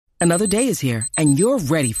Another day is here, and you're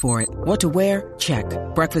ready for it. What to wear? Check.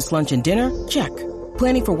 Breakfast, lunch, and dinner? Check.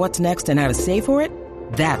 Planning for what's next and how to save for it?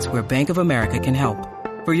 That's where Bank of America can help.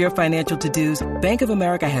 For your financial to-dos, Bank of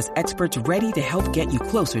America has experts ready to help get you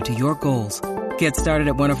closer to your goals. Get started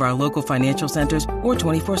at one of our local financial centers or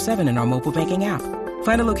 24/7 in our mobile banking app.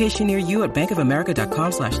 Find a location near you at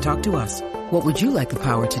bankofamerica.com/talktous. What would you like the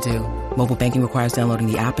power to do? Mobile banking requires downloading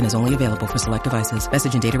the app and is only available for select devices.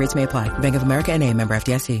 Message and data rates may apply. Bank of America N.A., member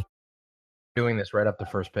FDIC. Doing this right up the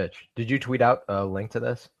first pitch. Did you tweet out a link to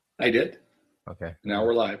this? I did. Okay. Now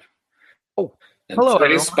we're live. Oh, and hello.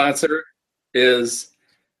 Today's sponsor is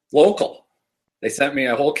local. They sent me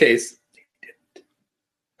a whole case.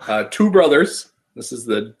 Two Brothers. This is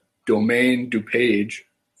the Domaine DuPage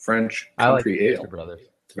French Country Ale. Two Brothers.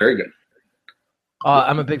 It's very good.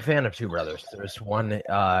 I'm a big fan of Two Brothers. There's one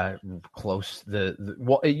close.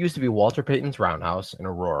 It used to be Walter Payton's Roundhouse in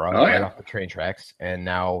Aurora, right off the train tracks, and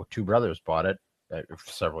now Two Brothers bought it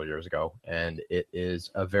several years ago, and it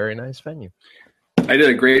is a very nice venue. I did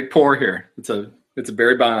a great pour here. It's a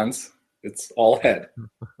Barry Bonds. It's all head.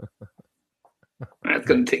 It's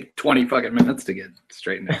going to take 20 fucking minutes to get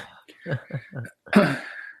straightened out.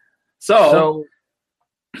 So,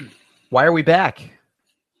 why are we back?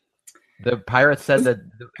 The Pirates said that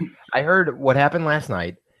I heard what happened last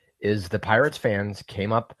night is the Pirates fans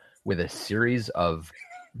came up with a series of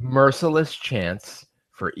merciless chants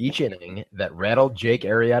for each inning that rattled Jake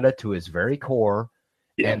Arrieta to his very core,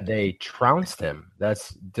 and they trounced him.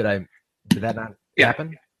 Did that not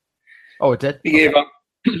happen? Oh, it did?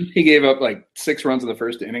 He gave up like 6 runs in the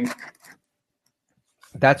first inning.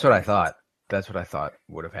 That's what I thought. That's what I thought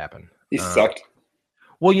would have happened. He sucked.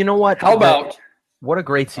 Well, you know what? How about... What a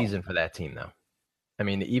great season for that team, though. I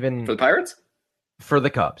mean, even for the Pirates, for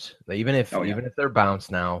the Cubs, even if they're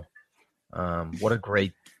bounced now, what a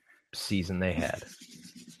great season they had.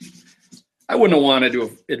 I wouldn't have wanted to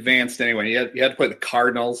have advanced anyway. You had to play the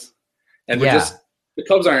Cardinals, and the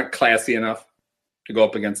Cubs aren't classy enough to go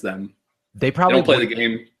up against them. They probably don't play the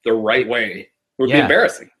game the right way. It would be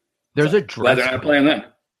embarrassing. There's a dress. They're not playing them.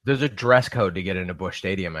 There's a dress code to get into Busch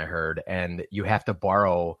Stadium, I heard, and you have to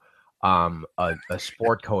borrow a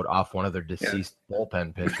sport coat off one of their deceased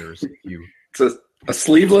bullpen pitchers. It's a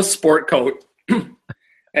sleeveless sport coat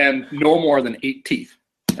and no more than 8 teeth.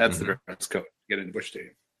 That's the dress code to get into Busch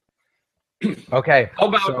Stadium. Okay. How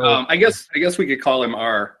about I guess we could call him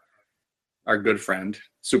our good friend,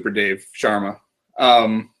 Super Dave Sharma.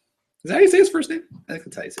 Is that how you say his first name? I think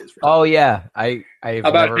that's how you say his first name. Oh yeah. How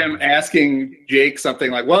about him asking Jake something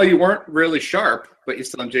like, "Well, you weren't really sharp," but you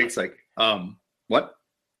still, and Jake's like, what?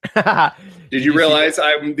 Did you realize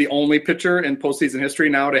I'm the only pitcher in postseason history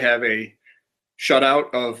now to have a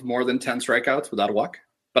shutout of more than 10 strikeouts without a walk?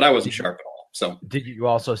 But I wasn't sharp at all. So, did you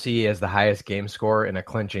also see he has the highest game score in a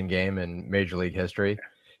clinching game in Major League history?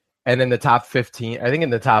 And in the top 15, I think in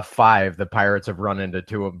the top 5, the Pirates have run into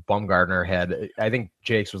 2. Bumgarner had, I think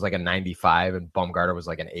Jake's was like a 95 and Bumgarner was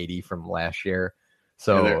like an 80 from last year.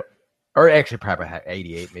 So, or actually probably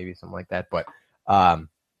 88, maybe something like that. But,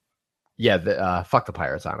 fuck the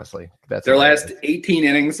Pirates, honestly. That's their last 18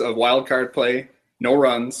 innings of wild card play, no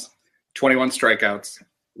runs, 21 strikeouts,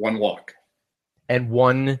 1 walk. And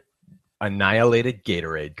 1 annihilated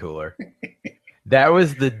Gatorade cooler. That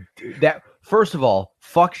was first of all,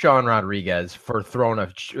 fuck Sean Rodriguez for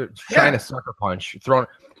trying a sucker punch.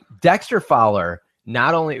 Dexter Fowler,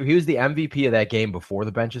 not only, he was the MVP of that game before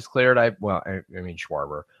the benches cleared. I mean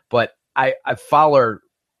Schwarber. But Fowler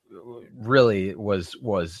really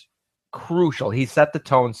was crucial. He set the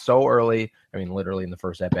tone so early. I mean, literally in the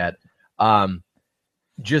first at bat.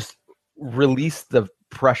 Just released the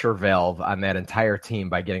pressure valve on that entire team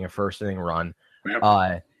by getting a first inning run.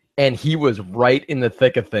 Yep. And he was right in the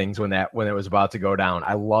thick of things when it was about to go down.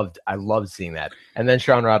 I loved seeing that. And then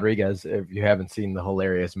Sean Rodriguez, if you haven't seen the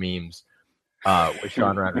hilarious memes with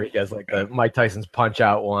Sean Rodriguez, like the Mike Tyson's punch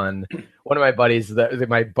out one of my buddies,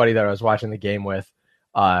 my buddy that I was watching the game with,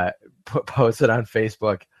 posted on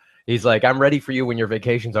Facebook. He's like, "I'm ready for you when your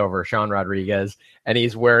vacation's over, Sean Rodriguez." And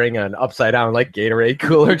he's wearing an upside down like Gatorade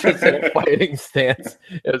cooler, just in a fighting stance.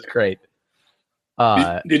 It was great.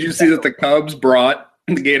 Did you see that the Cubs brought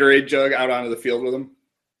the Gatorade jug out onto the field with them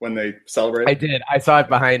when they celebrated? I did. I saw it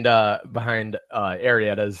behind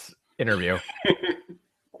Arrieta's interview.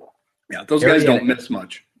 Yeah, those guys don't miss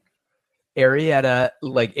much. Arrieta,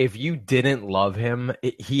 like, if you didn't love him,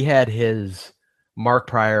 he had his Mark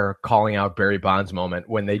Pryor calling out Barry Bonds moment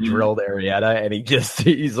when they drilled Arrieta, and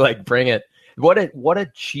he's like, "Bring it." What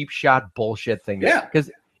a cheap shot bullshit thing. Yeah.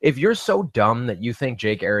 Because if you're so dumb that you think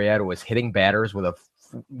Jake Arrieta was hitting batters with a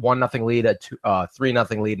 1-0 lead, a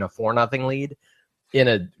 3-0 lead, and a 4-0 lead, in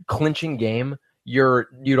a clinching game, you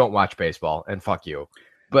don't watch baseball, and fuck you.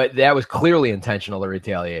 But that was clearly intentional, the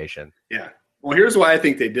retaliation. Yeah. Well, here's why I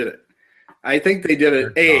think they did it. I think they did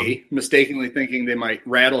it, A, mistakenly thinking they might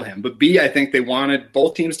rattle him. But B, I think they wanted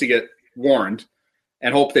both teams to get warned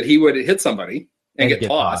and hope that he would hit somebody and get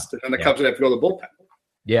tossed. And then the Cubs would have to go to the bullpen.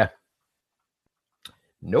 Yeah.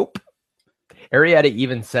 Nope. Arrieta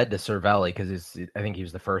even said to Cervelli, because I think he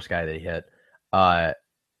was the first guy that he hit.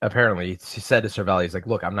 Apparently, he said to Cervelli, he's like,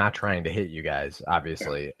 "Look, I'm not trying to hit you guys,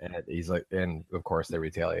 obviously." And he's like, and of course they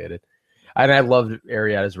retaliated. And I loved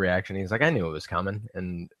Arrieta's reaction. He's like, "I knew it was coming."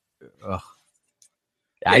 And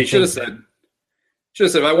he should have said,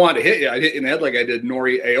 if I wanted to hit you, I'd hit you in the head like I did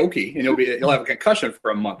Nori Aoki, and he'll have a concussion for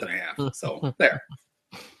a month and a half. So there.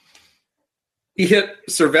 He hit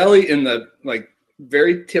Cervelli in the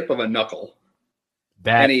very tip of a knuckle.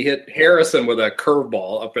 And he hit Harrison with a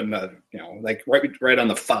curveball up in the, right on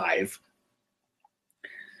the 5.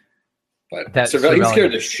 But Cervelli, he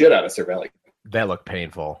scared the shit out of Cervelli. That looked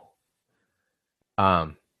painful.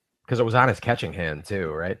 Because it was on his catching hand too,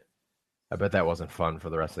 right? I bet that wasn't fun for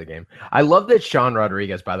the rest of the game. I love that Sean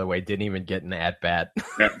Rodriguez, by the way, didn't even get an at-bat.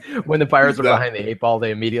 Yeah. When the Pirates were behind the 8 ball, they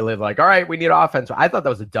immediately were like, all right, we need offense. I thought that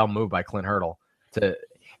was a dumb move by Clint Hurdle.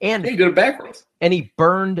 And he did it backwards. And he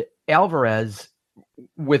burned Alvarez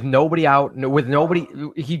with nobody out, with nobody.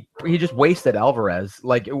 He just wasted Alvarez.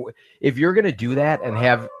 Like, if you're going to do that and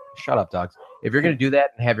have – shut up, dogs. If you're going to do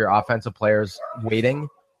that and have your offensive players waiting,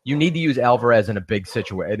 you need to use Alvarez in a big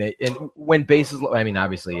situation. And when bases – I mean,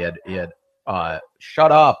 obviously, he had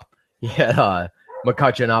shut up. He had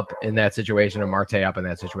McCutchen up in that situation and Marte up in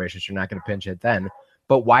that situation, so you're not going to pinch hit then.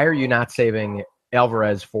 But why are you not saving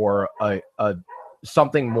Alvarez for a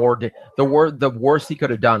something more? The worst he could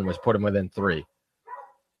have done was put him within 3.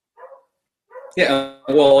 Yeah,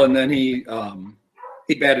 well, and then he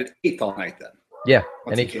batted 8th all night then. Yeah,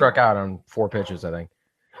 and he struck out on 4 pitches, I think.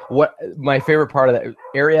 What my favorite part of that,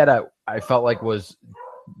 Arrieta, I felt like was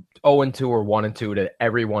 0-2 or 1-2 to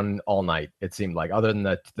everyone all night. It seemed like, other than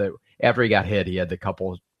the after he got hit, he had the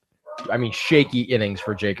couple, shaky innings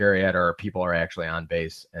for Jake Arrieta, or people are actually on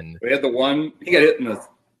base. And we had the one he got hit in the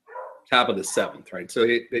top of the 7th, right? So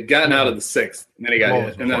he had gotten out of the 6th, and then he got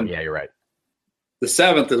hit. And then yeah, you're right. The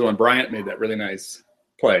 7th is when Bryant made that really nice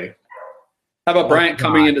play. How about Bryant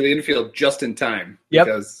coming into the infield just in time? Yep.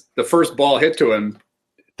 Because the first ball hit to him,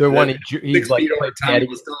 the one he's like over time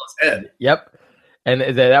was still his head. Yep. And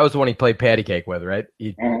that was the one he played patty cake with, right?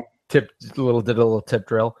 He did a little tip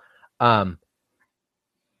drill.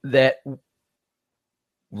 That,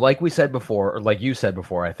 like we said before, or like you said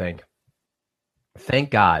before, I think,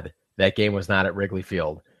 thank God that game was not at Wrigley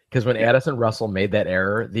Field. Because when Addison Russell made that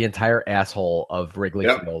error, the entire asshole of Wrigley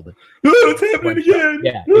Field. It's happening again.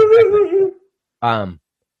 Yeah, exactly.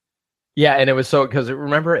 Yeah, and it was because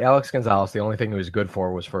remember Alex Gonzalez, the only thing he was good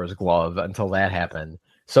for was for his glove until that happened.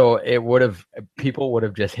 So people would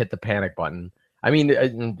have just hit the panic button. I mean,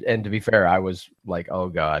 and to be fair, I was like, oh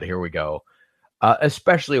God, here we go.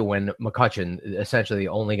 Especially when McCutchen, essentially the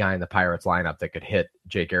only guy in the Pirates lineup that could hit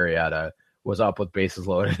Jake Arrieta, was up with bases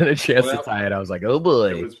loaded and a chance to tie it. I was like, oh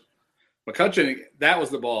boy. McCutchen, that was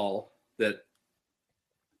the ball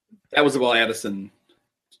Addison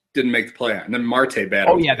didn't make the play on. And then Marte batted.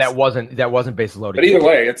 Oh yeah, that wasn't bases loaded. But either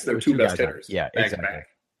way, it's their 2 best hitters. Yeah, exactly.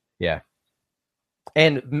 Yeah.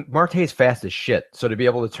 And Marte's fast as shit. So to be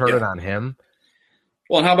able to turn it on him.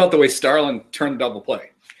 Well, and how about the way Starlin turned the double play?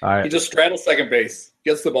 He just straddles second base,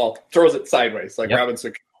 gets the ball, throws it sideways like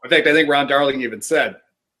Robinson. In fact, I think Ron Darling even said,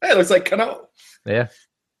 hey, it looks like Cano. Yeah.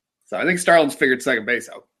 So I think Starlin's figured second base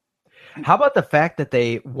out. How about the fact that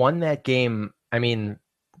they won that game,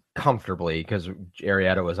 comfortably, because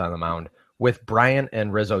Arrieta was on the mound, with Bryant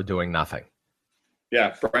and Rizzo doing nothing?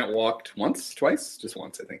 Yeah, Bryant walked twice? Just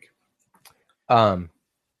once, I think.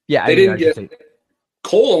 Yeah, they didn't get –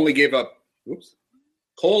 Cole only gave up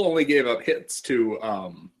hits to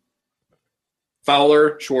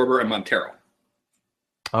Fowler, Schwarber, and Montero.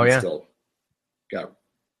 Oh, yeah. Still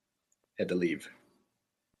had to leave.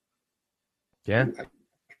 Yeah.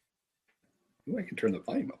 I can turn the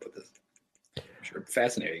volume up with this. Sure,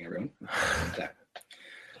 fascinating, everyone.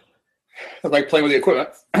 I like playing with the equipment.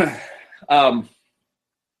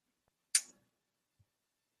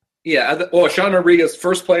 Sean Rodriguez,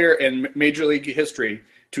 first player in Major League history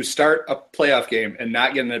to start a playoff game and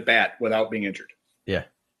not get an at bat without being injured. Yeah.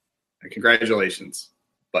 Congratulations,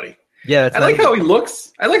 buddy. Yeah, I like how he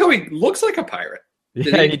looks. I like how he looks like a Pirate.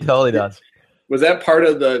 Yeah, he totally does. Was that part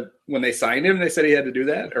of when they signed him? They said he had to do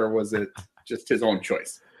that, or was it just his own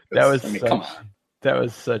choice? Come on. That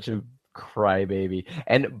was such a crybaby.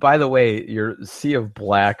 And by the way, your sea of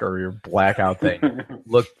black or your blackout thing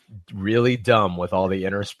looked really dumb with all the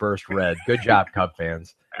interspersed red. Good job, Cub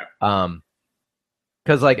fans.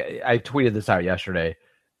 Because like I tweeted this out yesterday.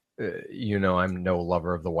 I'm no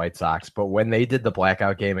lover of the White Sox, but when they did the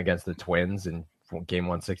blackout game against the Twins in game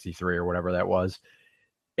 163 or whatever that was,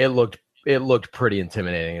 it looked pretty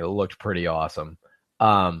intimidating. It looked pretty awesome.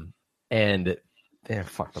 And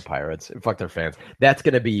fuck the Pirates. Fuck their fans. That's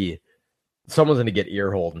going to be someone's going to get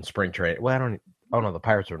earholed in spring training. Well, I don't know. The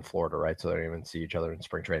Pirates are in Florida, right? So they don't even see each other in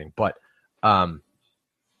spring training. But someone's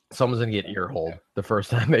going to get earholed the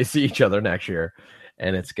first time they see each other next year,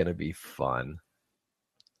 and it's going to be fun.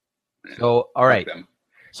 So, all right.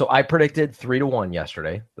 So I predicted 3-1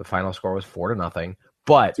 yesterday. The final score was 4-0.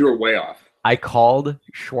 But you were way off. I called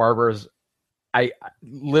Schwarber's. I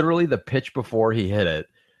literally the pitch before he hit it.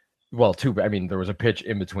 Well, there was a pitch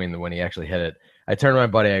in between when he actually hit it. I turned to my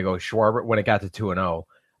buddy. I go, Schwarber. When it got to 2-0,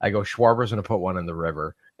 I go, Schwarber's going to put one in the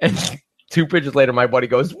river. And 2 pitches later, my buddy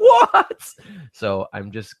goes, what? So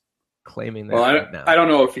I'm just claiming that right now. I don't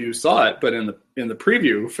know if you saw it, but in the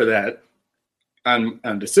preview for that on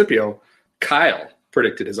DeCipio, Kyle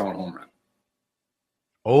predicted his own home run.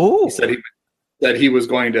 Oh, he said he was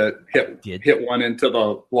going to hit one into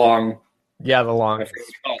the long. Yeah, the long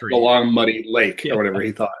muddy lake or whatever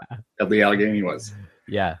he thought that the Allegheny was.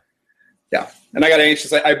 Yeah. Yeah. And I got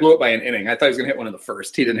anxious. I blew it by an inning. I thought he was going to hit one in the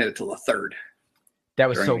first. He didn't hit it till the third. That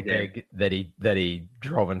was so big that he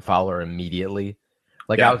drove in Fowler immediately.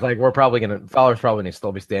 I was like, Fowler's probably going to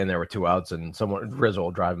still be standing there with 2 outs and Rizzo will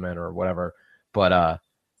drive him in or whatever. But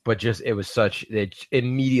just it was it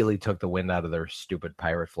immediately took the wind out of their stupid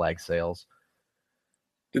pirate flag sails.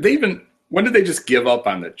 When did they just give up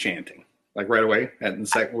on the chanting? Like right away?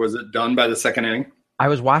 Was it done by the second inning? I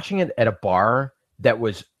was watching it at a bar that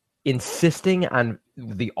was insisting on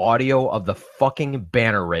the audio of the fucking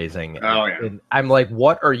banner raising. Oh, yeah. And I'm like,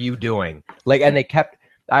 what are you doing? And they kept,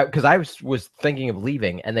 because I was thinking of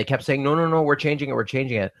leaving, and they kept saying, no, we're changing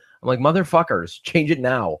it. I'm like, motherfuckers, change it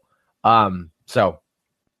now. So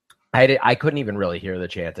I couldn't even really hear the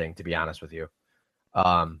chanting, to be honest with you.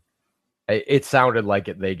 It sounded like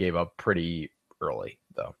they gave up pretty early,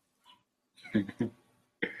 though.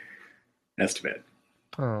 That's too bad.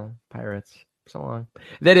 Oh, Pirates. So long.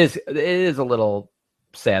 It is a little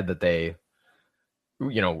sad that they,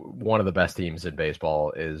 one of the best teams in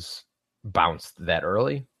baseball is bounced that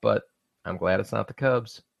early, but I'm glad it's not the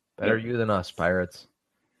Cubs. Better you than us, Pirates.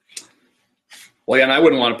 Well, yeah, and I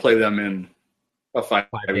wouldn't want to play them in a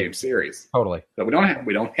 5-game series. Totally. But we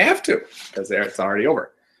don't have to because it's already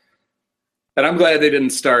over. And I'm glad they didn't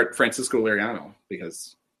start Francisco Liriano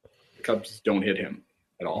because the Cubs don't hit him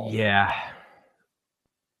at all. Yeah.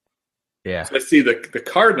 Yeah. So I see the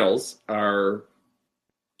Cardinals are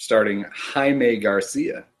starting Jaime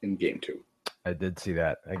Garcia in game 2. I did see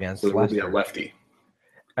that against. So it will be a lefty.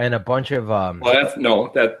 And a bunch of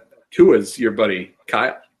that 2 is your buddy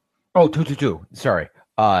Kyle. Oh, 2-2-2. Sorry.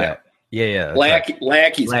 Yeah.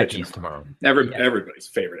 Lackey's tomorrow. Everybody's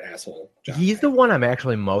favorite asshole. He's the one I'm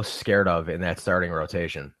actually most scared of in that starting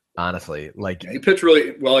rotation. Honestly, he pitched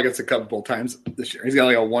really well against the Cubs both times this year. He's got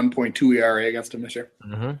like a 1.2 ERA against him this year.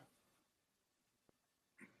 Mm-hmm.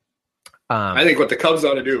 I think what the Cubs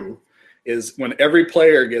ought to do is when every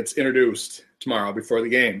player gets introduced tomorrow before the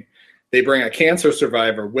game, they bring a cancer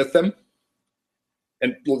survivor with them,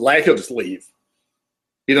 and Lackey will just leave.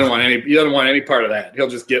 He doesn't want any part of that. He'll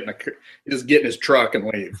just get in his truck and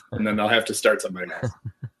leave, and then they'll have to start somebody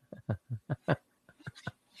else.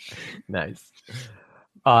 Nice.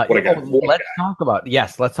 Let's talk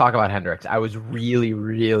about Hendricks. I was really,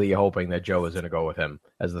 really hoping that Joe was going to go with him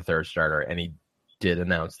as the third starter, and he did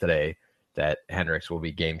announce today that Hendricks will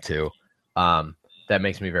be game 2. That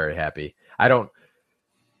makes me very happy. I don't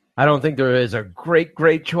think there is a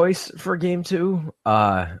great choice for game 2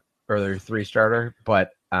 or their 3 starter,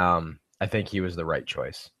 but I think he was the right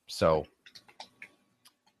choice. So,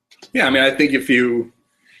 yeah, I mean, I think he's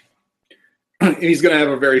going to have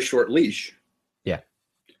a very short leash. Yeah.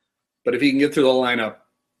 But if he can get through the lineup,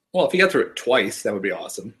 if he got through it twice, that would be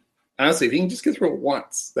awesome. Honestly, if he can just get through it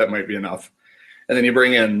once, that might be enough. And then you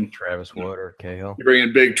bring in Travis Wood or Cahill. You bring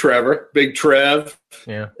in Big Trev.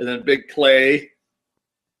 Yeah. And then Big Clay.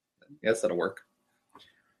 Yes, that'll work.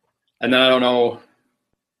 And then I don't know.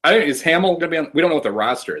 Is Hamill going to be on? We don't know what the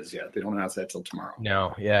roster is yet. They don't announce that till tomorrow.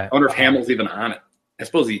 No, yeah. I wonder if Hamill's even on it. I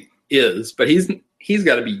suppose he is, but he's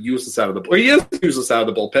got to be useless out of the bullpen. He is useless out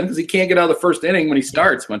of the bullpen because he can't get out of the first inning when he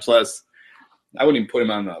starts, much less I wouldn't even put him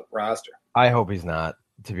on the roster. I hope he's not,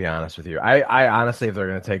 to be honest with you. I honestly, if they're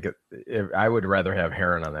going to take it, I would rather have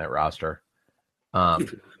Heron on that roster.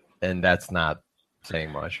 and that's not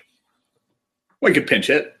saying much. We could pinch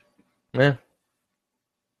it. Yeah.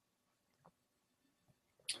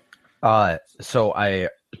 So I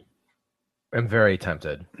am very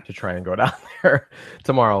tempted to try and go down there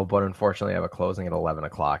tomorrow, but unfortunately I have a closing at 11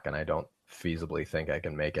 o'clock, and I don't feasibly think I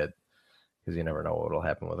can make it because you never know what will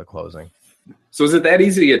happen with a closing. So is it that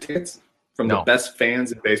easy to get tickets from the No. best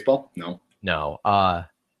fans in baseball? No. No,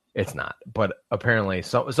 it's not. But apparently,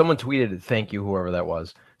 someone tweeted, thank you, whoever that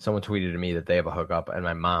was. Someone tweeted to me that they have a hookup, and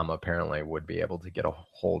my mom apparently would be able to get a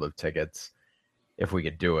hold of tickets if we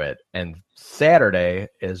could do it. And Saturday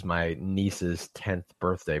is my niece's 10th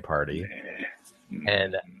birthday party.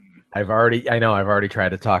 And I've already tried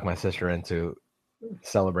to talk my sister into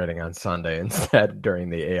celebrating on Sunday instead during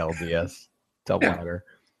the ALDS doubleheader.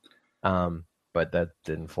 But that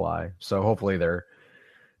didn't fly. So hopefully they're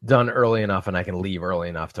done early enough and I can leave early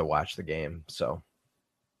enough to watch the game. So,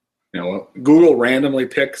 Google randomly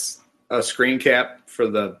picks a screen cap for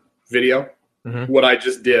the video. Mm-hmm. What I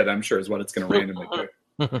just did, I'm sure, is what it's going to randomly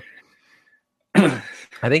pick.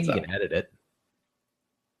 I think you can edit it.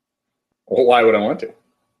 Well, why would I want to?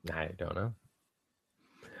 I don't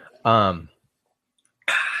know.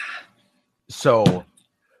 So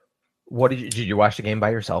what did you watch the game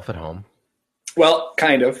by yourself at home? Well,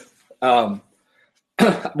 kind of.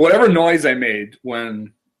 Whatever noise I made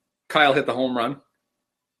when Kyle hit the home run,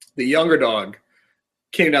 the younger dog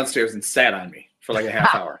came downstairs and sat on me for like a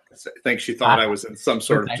half hour. I think she thought I was in some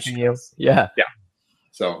sort of distress. Yeah.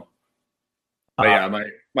 So, but yeah,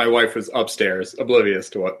 my wife was upstairs, oblivious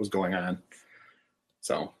to what was going on.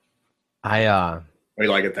 So, we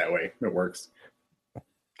like it that way. It works.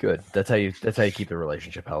 Good. That's how you keep the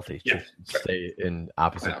relationship healthy. Yeah. Just stay in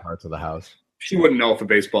opposite parts of the house. She wouldn't know if a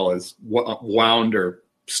baseball is wound or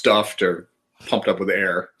stuffed or pumped up with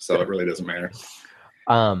air, so it really doesn't matter.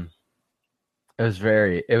 That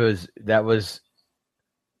was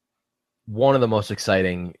one of the most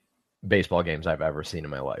exciting baseball games I've ever seen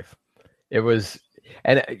in my life. It was,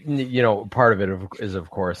 and part of it is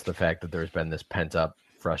of course the fact that there's been this pent up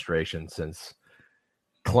frustration since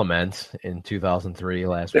Clement in 2003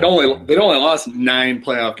 last. They'd only lost 9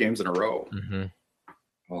 playoff games in a row. Mm-hmm.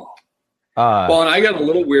 Oh. And I got a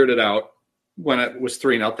little weirded out when it was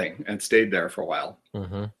 3-0 and stayed there for a while.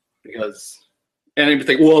 Mm-hmm. And I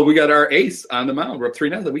think, well, we got our ace on the mound. We're up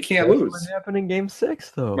 3-0. We can't lose. What happened in Game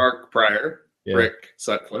 6, though? Mark Pryor, Rick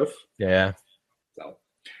Sutcliffe. Yeah. So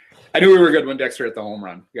I knew we were good when Dexter hit the home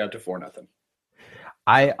run. We got it to 4-0.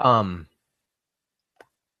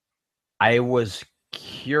 I was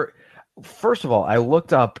curious. First of all, I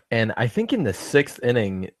looked up, and I think in the 6th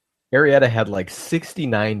inning, Arrieta had like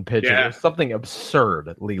 69 pitches. Yeah. It was something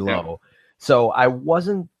absurdly low. So I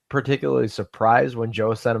wasn't particularly surprised when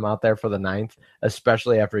Joe sent him out there for the 9th,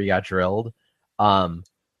 especially after he got drilled.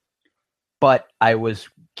 But I was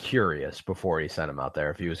curious before he sent him out there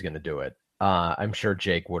if he was going to do it. I'm sure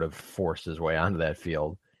Jake would have forced his way onto that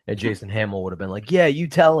field, and Jason Hamill would have been like, "Yeah, you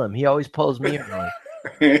tell him. He always pulls me around."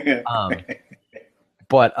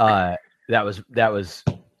 But that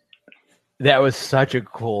was such a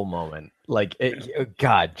cool moment. Like,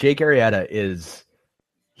 God, Jake Arrieta is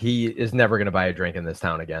never going to buy a drink in this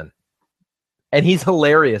town again. And he's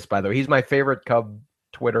hilarious, by the way. He's my favorite Cub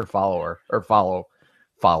Twitter follower, or follow,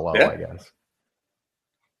 I guess.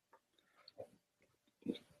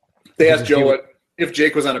 They asked Joe if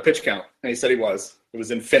Jake was on a pitch count, and he said he was. It was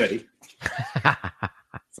infinity.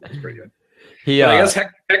 Sounds pretty good. I guess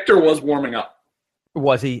Hector was warming up.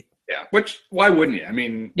 Was he? Yeah, why wouldn't you? I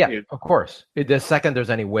mean, of course. The second there's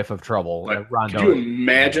any whiff of trouble, could you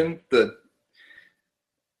imagine the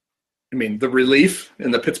relief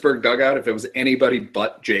in the Pittsburgh dugout if it was anybody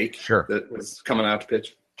but Jake that was coming out to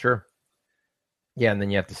pitch? Sure. Yeah, and then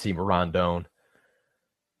you have to see Rondon.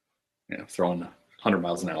 Yeah, throwing 100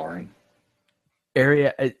 miles an hour.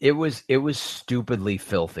 It was stupidly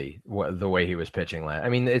filthy the way he was pitching. I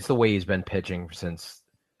mean, it's the way he's been pitching since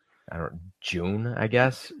June, I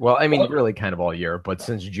guess. Well, I mean, really kind of all year, but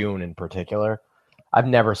since June in particular, I've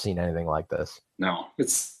never seen anything like this. No,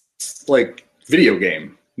 it's like video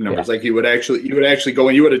game numbers. Like you would actually go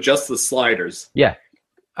and you would adjust the sliders. Yeah,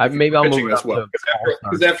 maybe I'll move it as well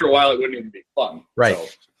because after a while it wouldn't even be fun. Right.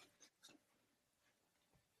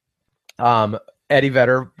 So. Eddie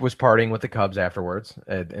Vedder was partying with the Cubs afterwards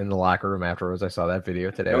in the locker room afterwards. I saw that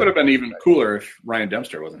video today. It would have been even cooler if Ryan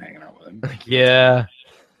Dempster wasn't hanging out with him. Yeah.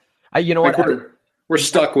 You know what? We're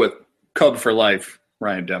stuck with Cub for life,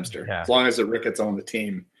 Ryan Dempster. Yeah. As long as the Ricketts own the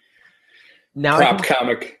team. Now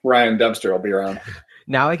comic Ryan Dempster will be around.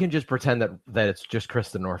 Now I can just pretend that it's just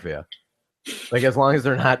Kristen Norfia. Like, as long as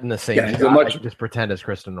they're not in the same shot, I can just pretend it's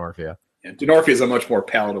Kristen Norfia. And Denorfia is a much more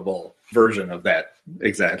palatable version of that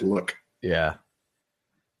exact look. Yeah.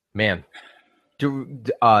 Man.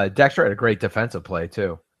 Dexter had a great defensive play,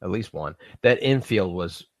 too. At least one. That infield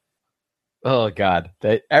was, oh, God.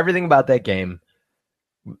 Everything about that game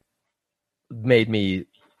made me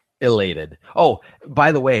elated. Oh,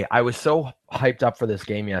 by the way, I was so hyped up for this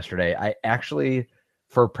game yesterday. I actually,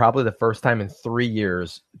 for probably the first time in 3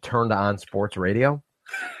 years, turned on sports radio.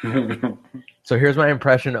 So here's my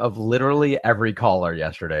impression of literally every caller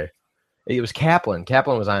yesterday. It was Kaplan.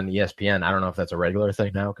 Kaplan was on ESPN. I don't know if that's a regular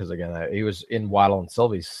thing now because, again, he was in Waddle and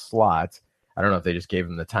Sylvie's slot. I don't know if they just gave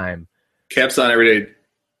him the time. Cap's on every day.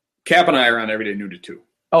 Cap and I are on every day noon to 2.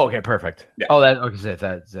 Oh, okay, perfect. Yeah. Oh, that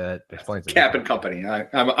explains it. Cap and company.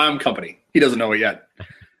 I'm company. He doesn't know it yet,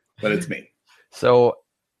 but it's me. So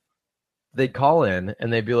they'd call in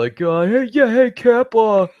and they'd be like, hey, Cap,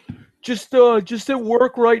 just at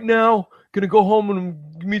work right now. Gonna go home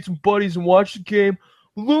and meet some buddies and watch the game.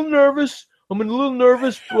 I'm a little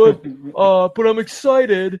nervous, but I'm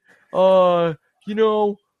excited. It's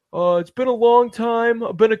been a long time.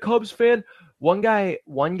 I've been a Cubs fan. One guy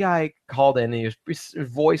called in and his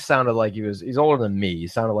voice sounded like he's older than me. He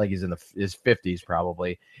sounded like he's in his 50s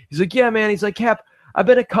probably. He's like, yeah, man. He's like, Cap, I've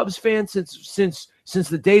been a Cubs fan since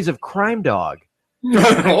the days of Crime Dog.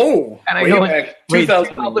 Oh, and I go, back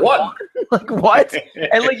 2001. Like what?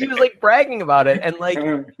 And like he was like bragging about it, and like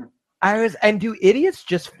do idiots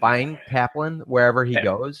just find Kaplan wherever he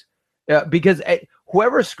goes? Because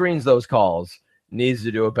whoever screens those calls needs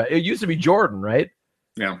to do it better. It used to be Jordan, right?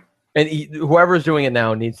 Yeah. And whoever's doing it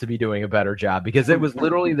now needs to be doing a better job because it was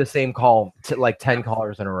literally the same call to like 10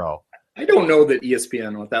 callers in a row. I don't know that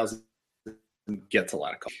ESPN 1000 gets a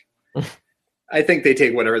lot of calls. I think they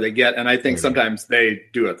take whatever they get, and I think sometimes they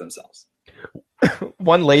do it themselves.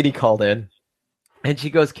 One lady called in, and she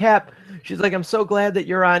goes, Cap, she's like, I'm so glad that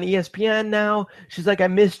you're on ESPN now. She's like, I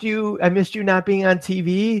missed you not being on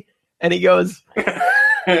TV. And he goes,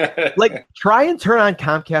 like, try and turn on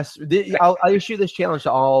Comcast. I'll issue this challenge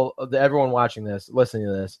to everyone watching this, listening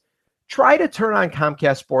to this. Try to turn on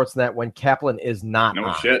Comcast Sportsnet when Kaplan is not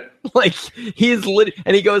on. Shit. Like, he's lit.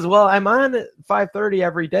 And he goes, well, I'm on at 5:30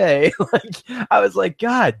 every day. Like, I was like,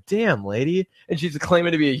 God damn, lady. And she's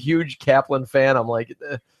claiming to be a huge Kaplan fan. I'm like,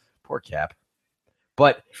 poor Cap.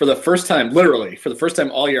 But for the first time, literally, for the first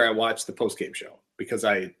time all year, I watched the post-game show because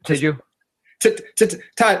I... Did you?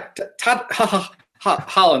 Todd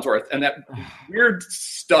Hollandsworth and that weird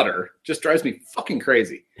stutter just drives me fucking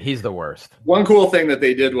crazy. He's the worst. One cool thing that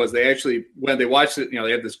they did was they actually, when they watched it,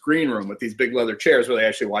 they had this green room with these big leather chairs where they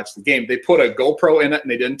actually watched the game. They put a GoPro in it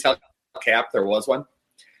and they didn't tell Cap there was one.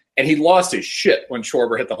 And he lost his shit when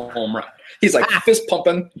Schwarber hit the home run. He's like fist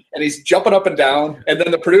pumping and he's jumping up and down. And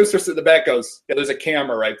then the producer sitting in the back goes, yeah, there's a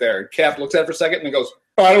camera right there. And Cap looks at it for a second and then goes,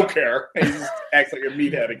 oh, I don't care. And he just acts like a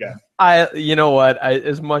meathead again. You know what?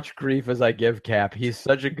 As much grief as I give Cap, he's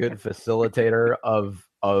such a good facilitator of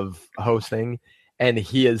hosting, and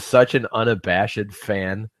he is such an unabashed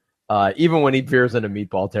fan. Even when he veers into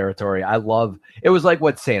meatball territory, I love. It was like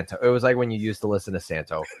what Santo. It was like when you used to listen to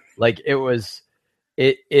Santo. Like it was.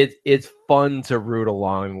 It's fun to root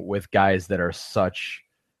along with guys that are such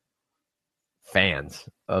fans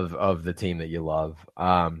of the team that you love.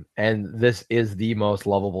 And this is the most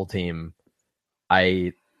lovable team.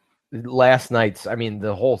 The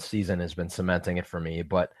whole season has been cementing it for me,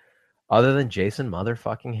 but other than Jason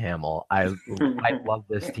motherfucking Hamill, I love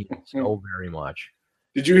this team so very much.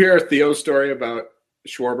 Did you hear Theo's story about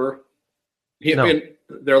Schwarber? No. In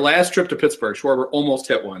their last trip to Pittsburgh, Schwarber almost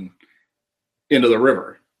hit one into the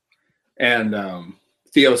river. And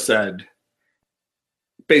Theo said,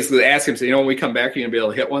 basically asked him, when we come back, are you going to be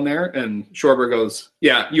able to hit one there? And Schwarber goes,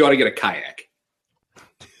 yeah, you ought to get a kayak.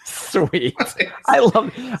 Sweet. I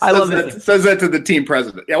love that. Says that to the team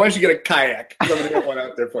president. Yeah, why don't you get a kayak? I'm going to get one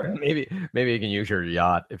out there for you. Maybe you can use your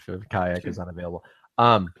yacht if a kayak is unavailable.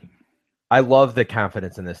 I love the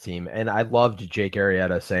confidence in this team. And I loved Jake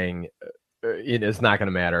Arrieta saying, it's not going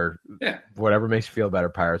to matter. Yeah. Whatever makes you feel better,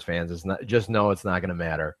 Pirates fans. It's not. Just know it's not going to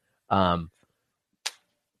matter. And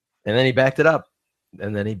then he backed it up.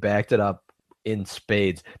 In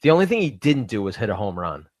spades. The only thing he didn't do was hit a home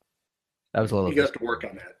run. That was a little. He has to work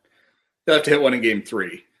on that. He'll have to hit one in Game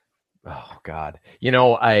 3. Oh God!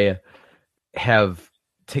 I have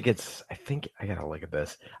tickets. I think I gotta look at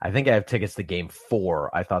this. I think I have tickets to Game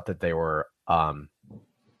 4. I thought that they were.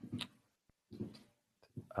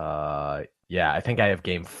 Yeah, I think I have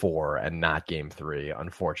Game 4 and not Game 3,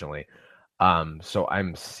 unfortunately. So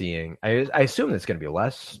I'm seeing. I assume it's going to be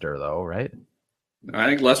Lester, though, right? I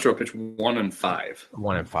think Lester will pitch 1 and 5.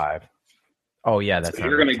 1 and 5. Oh yeah, that's. So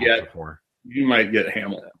you're going to get. You might get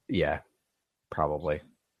Hamill. Yeah, Probably.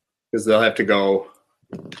 Because they'll have to go.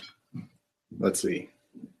 Let's see.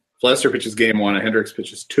 If Lester pitches game 1 and Hendricks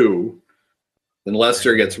pitches 2, then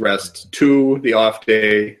Lester gets rest 2, the off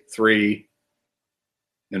day, 3,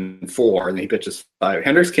 and 4, and then he pitches 5.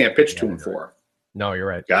 Hendricks can't pitch 2 and 4. No, you're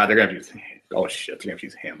right. God, they're gonna have to use. Oh shit, they're gonna have to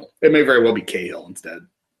use Hamill. It may very well be Cahill instead.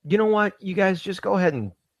 You know what? You guys just go ahead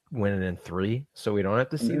and win it in 3, so we don't have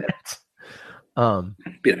to see that.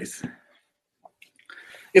 Be nice.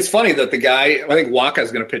 It's funny that the guy, I think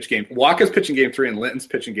Waka's going to pitch Waka's pitching game 3 and Linton's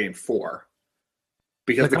pitching game 4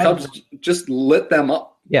 because the Cubs just lit them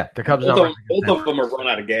up. Yeah, the Cubs. Both of them are run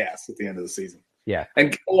out of gas at the end of the season. Yeah.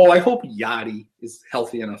 And, I hope Yachty is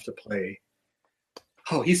healthy enough to play.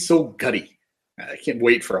 Oh, he's so gutty. I can't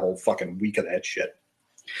wait for a whole fucking week of that shit.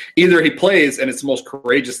 Either he plays and it's the most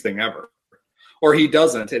courageous thing ever, or he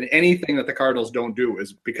doesn't, and anything that the Cardinals don't do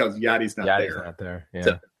is because Yachty's not there. Yeah.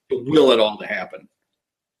 To will it all to happen.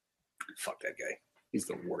 Fuck that guy. He's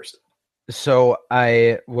the worst. So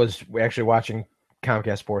I was actually watching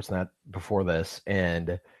Comcast Sportsnet before this,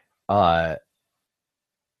 and I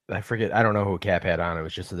forget. I don't know who Cap had on. It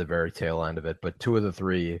was just at the very tail end of it. But 2 of the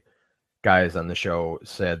 3 guys on the show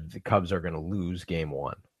said the Cubs are going to lose game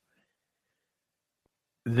 1.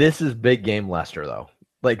 This is big game Lester, though.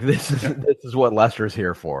 Like this is what Lester's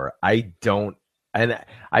here for. I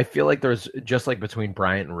feel like there's just like between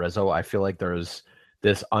Bryant and Rizzo. I feel like there's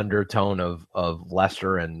this undertone of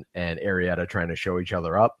Lester and Arrieta trying to show each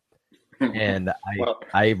other up. And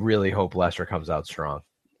I really hope Lester comes out strong.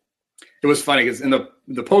 It was funny because in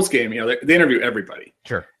the post game, they interview everybody.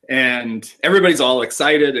 Sure. And everybody's all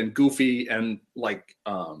excited and goofy, and like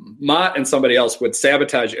Mott and somebody else would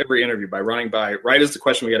sabotage every interview by running by right as the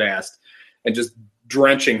question would get asked and just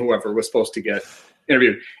drenching whoever was supposed to get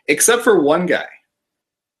interviewed, except for one guy.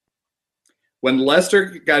 When Lester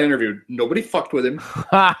got interviewed, nobody fucked with him.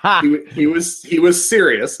 he was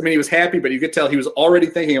serious. I mean, he was happy, but you could tell he was already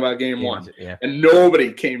thinking about game 1. Yeah. And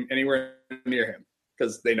nobody came anywhere near him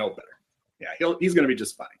because they know better. Yeah, he's going to be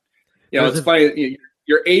just fine. It's funny.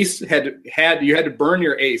 Your ace had you had to burn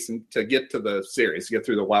your ace to get to the series, to get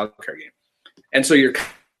through the wild card game, and so your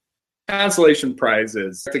consolation prize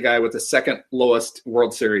is the guy with the second lowest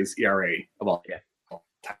World Series ERA of all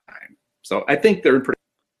time. So I think they're pretty.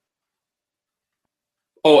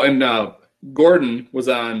 Oh, and Gordon was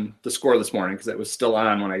on the score this morning because it was still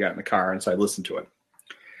on when I got in the car, and so I listened to it.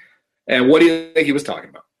 And what do you think he was talking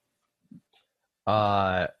about?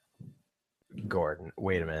 Gordon.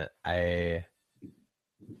 Wait a minute.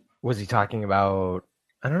 Was he talking about?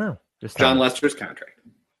 I don't know. Just John Lester's contract.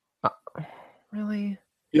 Really?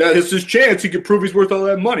 Yeah, it's his chance. He could prove he's worth all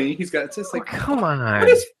that money. He's got. It's just like, come on. What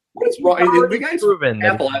is wrong? The guy's proven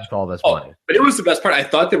that he spent all this money. But it was the best part. I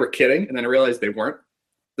thought they were kidding, and then I realized they weren't.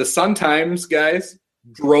 The Sun-Times guys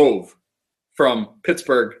drove from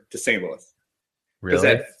Pittsburgh to St. Louis. Because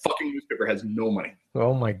Really? that fucking newspaper has no money.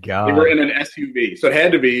 Oh my god. They were in an SUV. So it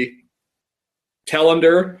had to be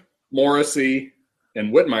Tellender, Morrissey,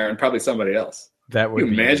 and Whitmire, and probably somebody else. That would Can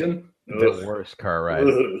you be imagine? the worst car ride.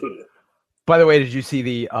 By the way, did you see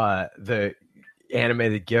the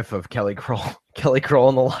animated GIF of Kelly Kroll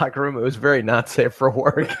in the locker room? It was very not safe for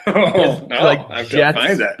work. Oh, no, like I've got to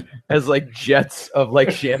find that. As like jets of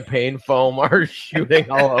like champagne foam are shooting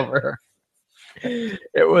all over.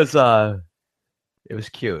 It was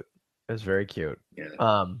cute. It was very cute.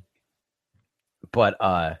 Yeah.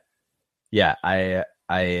 Yeah, I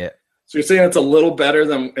So you're saying it's a little better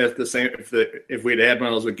than if we'd had one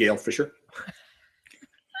of those with Gail Fisher?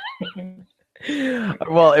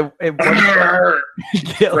 Well, it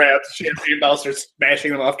grabs champagne bottles, starts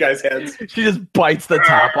smashing them off guys' heads. She just bites the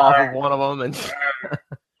top off of one of them, and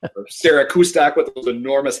Sarah Kustak with those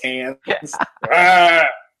enormous hands. I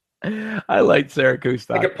like Sarah Kustak.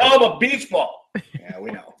 Like a palm of beach ball. Yeah,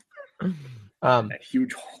 we know. That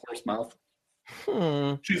huge horse mouth.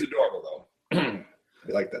 She's adorable, though.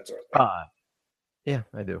 We like that sort of thing. Yeah,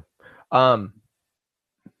 I do.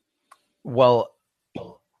 Well,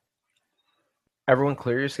 everyone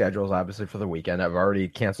clear your schedules, obviously, for the weekend. I've already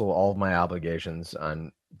canceled all of my obligations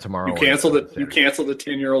on tomorrow. You canceled it. You canceled the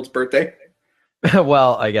 10-year-old's birthday.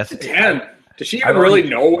 Well, I guess 10. Does she even really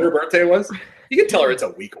know what her birthday was? You can tell her it's a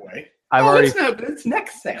week away. It's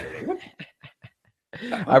next Saturday.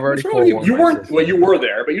 I've already. You weren't. Well, you were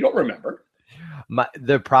there, but you don't remember.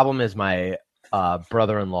 The problem is my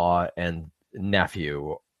brother-in-law and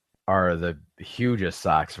nephew are the hugest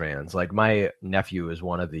Sox fans. Like my nephew is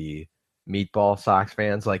one of the meatball Sox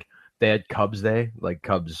fans. Like they had Cubs Day, like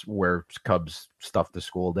Cubs wear Cubs stuff to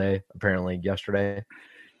school day apparently yesterday,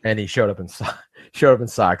 and he showed up in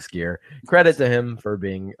Sox gear. Credit to him for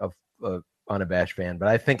being a unabashed fan, but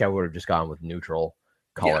I think I would have just gone with neutral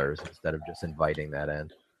colors instead of just inviting that in.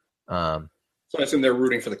 So I assume they're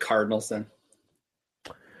rooting for the Cardinals then.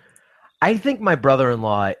 I think my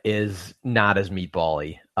brother-in-law is not as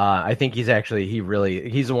meatball-y. I think he's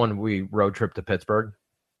the one we road trip to Pittsburgh.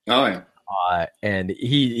 Oh yeah. And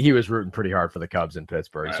he was rooting pretty hard for the Cubs in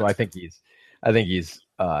Pittsburgh. Right. So I think he's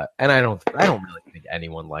and I don't really think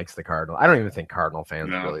anyone likes the Cardinals. I don't even think Cardinal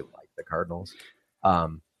fans really like the Cardinals.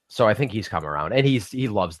 So I think he's come around and he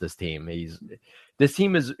loves this team. This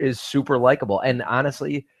team is super likable. And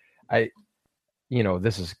honestly,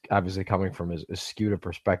 this is obviously coming from as skewed a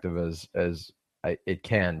perspective as it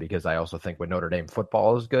can, because I also think when Notre Dame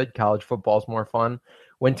football is good, college football is more fun.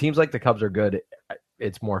 When teams like the Cubs are good,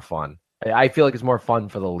 it's more fun. I feel like it's more fun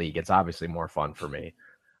for the league. It's obviously more fun for me.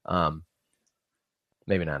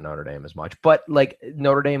 Maybe not Notre Dame as much, but like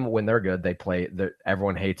Notre Dame, when they're good,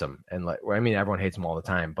 everyone hates them. And everyone hates them all the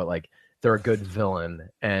time, but like they're a good villain.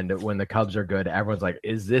 And when the Cubs are good, everyone's like,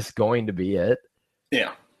 is this going to be it?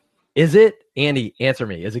 Yeah. Is it? Andy, answer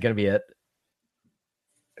me. Is it going to be it?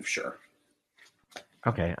 Sure.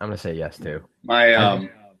 Okay. I'm going to say yes too. My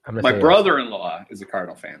brother-in-law is a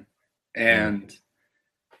Cardinal fan and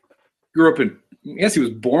grew up I guess he was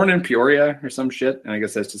born in Peoria or some shit. And I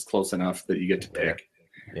guess that's just close enough that you get to pick.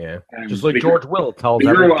 Yeah. Just like George Will tells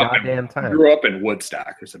every goddamn time. Grew up in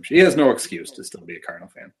Woodstock or some shit. He has no excuse to still be a Cardinal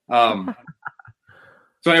fan.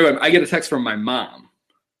 So anyway, I get a text from my mom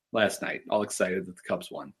last night, all excited that the Cubs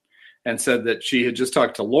won, and said that she had just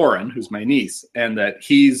talked to Lauren, who's my niece, and that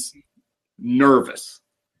he's nervous.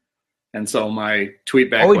 And so my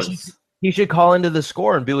tweet back was, he should call into the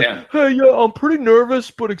score and be like, hey, I'm pretty nervous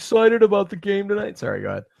but excited about the game tonight. Sorry, go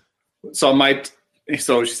ahead. So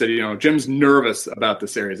she said, Jim's nervous about the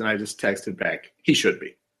series, and I just texted back, he should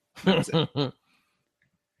be. The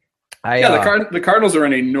Cardinals are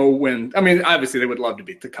in a no-win. I mean, obviously they would love to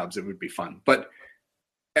beat the Cubs. It would be fun. But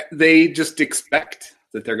they just expect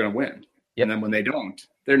that they're going to win. Yep. And then when they don't,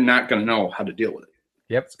 they're not going to know how to deal with it.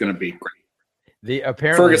 Yep. It's going to be great.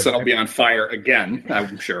 Ferguson will be on fire again,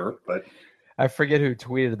 I'm sure. But I forget who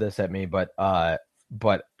tweeted this at me, but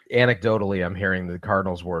anecdotally, I'm hearing the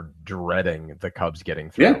Cardinals were dreading the Cubs getting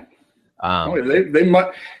through. Yeah.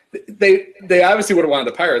 They obviously would have wanted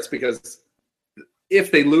the Pirates, because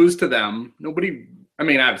if they lose to them, obviously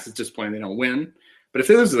it's just plain they don't win. But if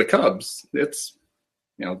they lose to the Cubs, it's,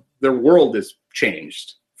 their world is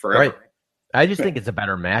changed forever. Right. I just think it's a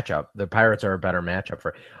better matchup. The Pirates are a better matchup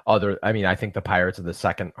for I think the Pirates are the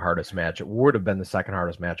second hardest match. It would have been the second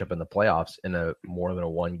hardest matchup in the playoffs in a more than a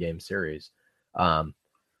one-game series.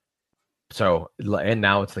 So, and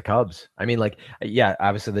now it's the Cubs.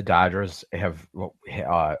 Obviously the Dodgers have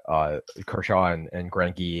Kershaw and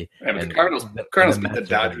Greinke. Yeah, but the Cardinals beat the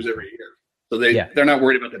Dodgers every year, so they're not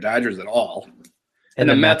worried about the Dodgers at all. And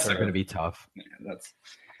the Mets are going to be tough. Yeah,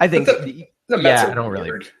 I think the Mets are I don't weird.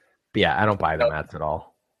 really. Yeah, I don't buy the Mets at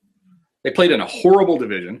all. They played in a horrible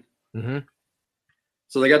division,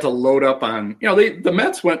 so they got to load up on. The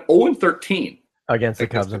Mets went 0-13 against the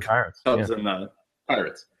Cubs and Pirates. Cubs and the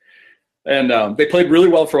Pirates. And they played really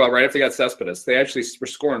well for a while, right after they got Cespedes. They actually were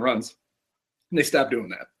scoring runs, and they stopped doing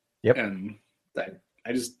that. Yep. And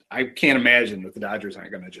I can't imagine that the Dodgers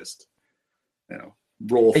aren't going to just,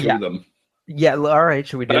 roll through them. Yeah. All right.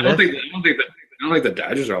 Should we do I don't think the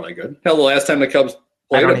Dodgers are all that good. Hell, the last time the Cubs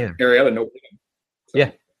played them, Arrieta, no. So. Yeah.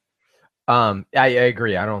 I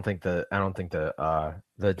agree. I don't think the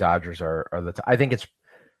Dodgers are the. I think it's.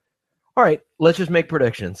 All right, let's just make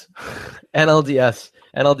predictions.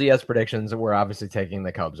 NLDS predictions. We're obviously taking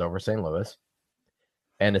the Cubs over St. Louis,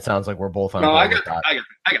 and it sounds like we're both on. No, I got the Cardinals.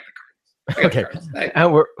 Okay,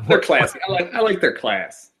 they're classy. I like their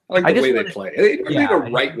class. I like the way they play. They play the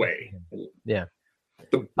right way. Yeah.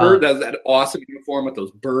 The bird has that awesome uniform with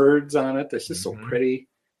those birds on it. That's just so pretty.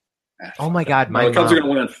 Oh my God, the Cubs are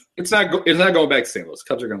going to win. It's not going back to St. Louis.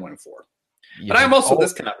 Cubs are going to win 4. But I'm also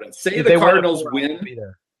this confident. Say the Cardinals win.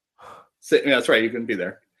 That's right. You can be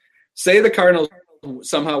there. Say the Cardinals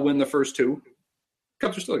somehow win the first 2.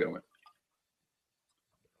 Cubs are still going to win.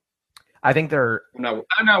 I think they're. I'm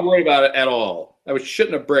not worried about it at all. I was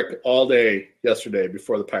shitting a brick all day yesterday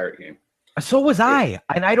before the Pirate game. So was I,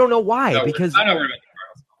 and I don't know why. Because I'm not worried about the Cardinals.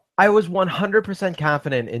 I was 100%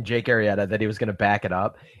 confident in Jake Arrieta that he was going to back it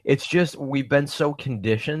up. It's just we've been so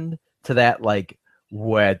conditioned to that, like,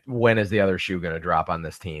 when is the other shoe going to drop on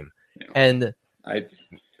this team? And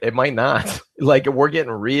it might not. Like, we're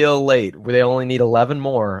getting real late. They only need 11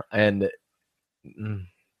 more. And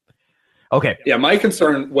okay. Yeah, my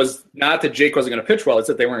concern was not that Jake wasn't going to pitch well. It's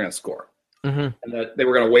that they weren't going to score. And that they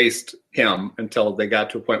were going to waste him until they got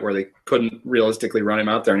to a point where they couldn't realistically run him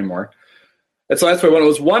out there anymore. And so that's why when it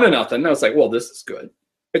was 1-0, I was like, well, this is good.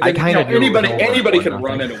 But then, anybody can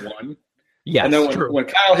run into one. Yes, and then when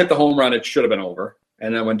Kyle hit the home run, it should have been over.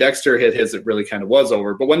 And then when Dexter hit his, it really kind of was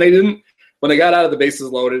over. But when they got out of the bases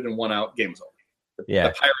loaded and 1 out, game was over.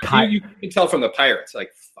 The Pirates, you can tell from the Pirates,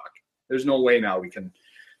 like, fuck, there's no way now we can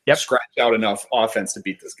scratch out enough offense to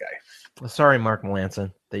beat this guy. Sorry, Mark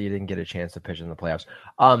Melanson, that you didn't get a chance to pitch in the playoffs.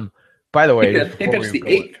 By the way, he pitched the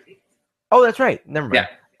 8th. Oh, that's right. Never mind.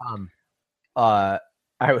 Yeah. I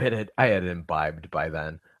had imbibed by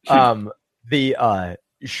then. The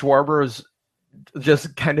Schwarber's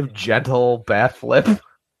just kind of gentle bat flip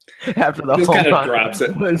after the home run drops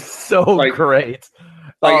it. Was so great.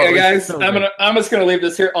 Hey guys, so I'm just gonna leave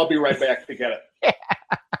this here. I'll be right back to get it.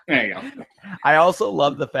 There you go. I also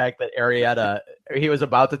love the fact that Arrieta, he was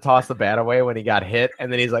about to toss the bat away when he got hit, and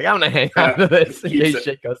then he's like, I'm gonna hang on to this in case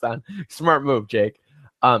shit goes down. Smart move, Jake.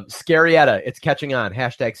 Scarietta, it's catching on.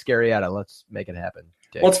 #Scarietta. Let's make it happen.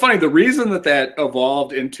 Jake. Well, it's funny. The reason that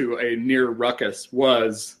evolved into a near ruckus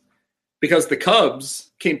was because the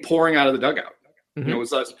Cubs came pouring out of the dugout. Mm-hmm. It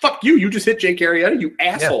was fuck you! You just hit Jake Arrieta, you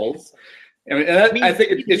assholes. Yeah. I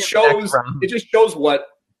think it shows. It just shows what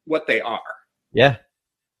they are. Yeah.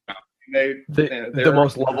 They're the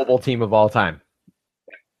most lovable team of all time.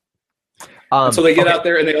 So they get out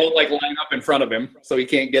there and they all line up in front of him, so he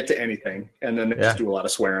can't get to anything, and then they just do a lot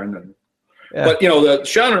of swearing. But the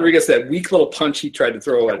Sean Rodriguez, that weak little punch he tried to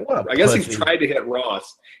throw at, I guess he tried to hit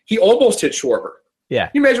Ross. He almost hit Schwarber. Yeah.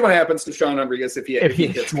 Can you imagine what happens to Sean Rodriguez if he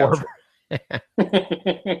hits Schwarber? That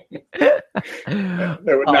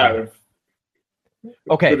would not have.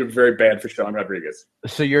 Okay. It would have very bad for Sean Rodriguez.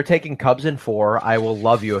 So you're taking Cubs in 4. I will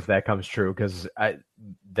love you if that comes true, because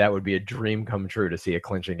that would be a dream come true to see a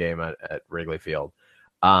clinching game at Wrigley Field.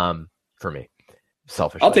 For me,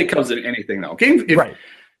 selfishly. I'll take Cubs at anything though.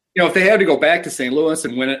 If they had to go back to St. Louis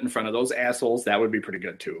and win it in front of those assholes, that would be pretty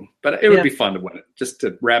good too. But it would be fun to win it, just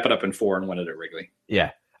to wrap it up in 4 and win it at Wrigley.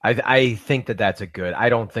 Yeah, I think that's a good.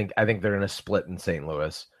 I think they're going to split in St.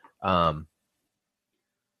 Louis.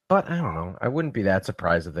 But I don't know. I wouldn't be that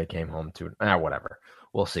surprised if they came home to whatever.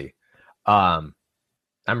 We'll see. I'm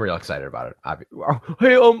real excited about it.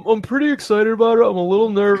 Hey, I'm pretty excited about it. I'm a little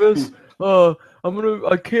nervous. I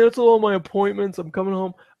cancel all my appointments. I'm coming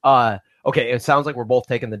home. Okay, it sounds like we're both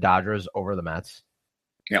taking the Dodgers over the Mets.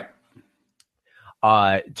 Yep.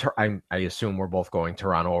 I assume we're both going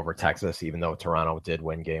Toronto over Texas, even though Toronto did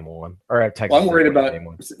win game 1. Or Texas. Well, I'm worried about.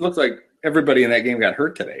 It looks like everybody in that game got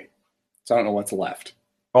hurt today, so I don't know what's left.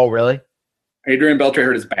 Oh, really? Adrian Beltre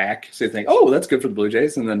hurt his back, so you think, oh, that's good for the Blue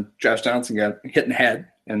Jays. And then Josh Donaldson got hit in the head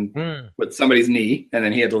and with somebody's knee, and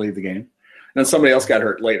then he had to leave the game. And then somebody else got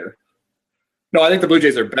hurt later. No, I think the Blue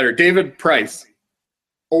Jays are better. David Price,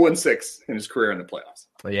 0-6 in his career in the playoffs.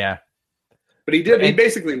 Yeah. But he did. He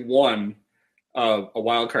basically won a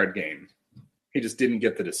wild card game. He just didn't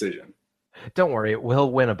get the decision. Don't worry, we'll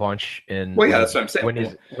win a bunch in. Well, yeah, that's what I'm saying.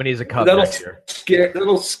 When he's a Cub next year,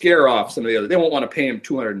 that'll scare off some of the other. They won't want to pay him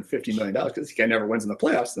 $250 million because this guy never wins in the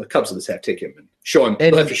playoffs. And the Cubs will just have to take him and show him.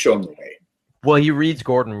 They'll have to show him the way. Well, he reads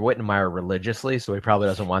Gordon Wittenmeyer religiously, so he probably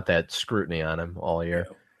doesn't want that scrutiny on him all year.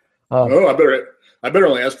 I better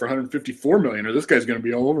only ask for $154 million, or this guy's going to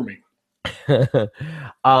be all over me.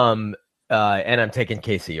 And I'm taking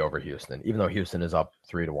KC over Houston, even though Houston is up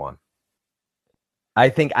 3-1. I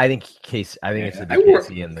think KC. I think it's a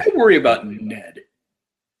KC in there. I worry about Ned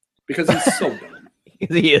because he's so dumb.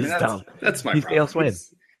 He is dumb. That's my problem. Swim.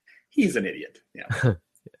 He's an idiot. Yeah.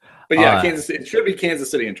 But yeah, Kansas City. It should be Kansas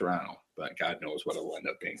City and Toronto, but God knows what it'll end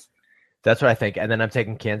up being. That's what I think. And then I'm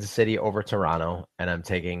taking Kansas City over Toronto, and I'm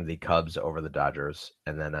taking the Cubs over the Dodgers,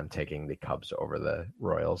 and then I'm taking the Cubs over the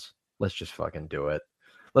Royals. Let's just fucking do it.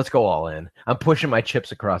 Let's go all in. I'm pushing my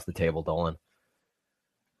chips across the table, Dolan.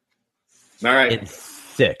 All right. In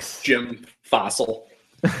 6. Jim Fossil.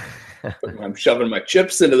 I'm shoving my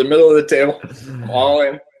chips into the middle of the table. I'm all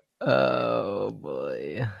in. Oh,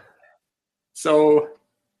 boy. So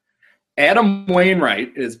Adam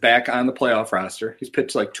Wainwright is back on the playoff roster. He's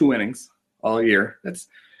pitched 2 innings all year.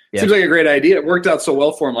 Seems like a great idea. It worked out so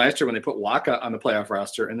well for him last year when they put Waka on the playoff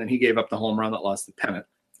roster, and then he gave up the home run that lost the pennant.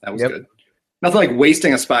 That was good. Nothing like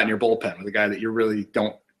wasting a spot in your bullpen with a guy that you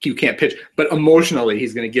can't pitch, but emotionally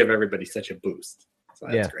he's going to give everybody such a boost. So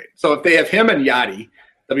that's great. So if they have him and Yachty,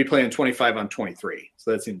 they'll be playing 25 on 23.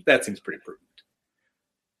 So that seems pretty prudent.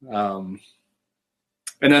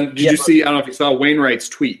 And then did you see? I don't know if you saw Wainwright's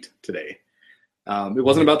tweet today. It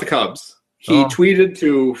wasn't about the Cubs. He tweeted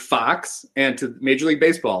to Fox and to Major League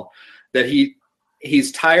Baseball that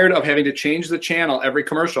he's tired of having to change the channel every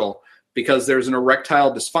commercial because there's an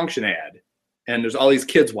erectile dysfunction ad and there's all these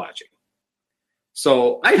kids watching.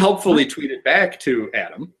 So I helpfully tweeted back to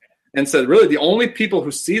Adam and said, really, the only people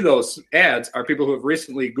who see those ads are people who have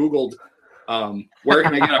recently Googled, where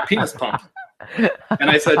can I get a penis pump? And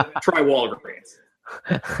I said, try Walgreens.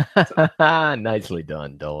 So, nicely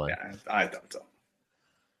done, Dolan. Yeah, I thought so.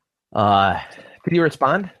 Could you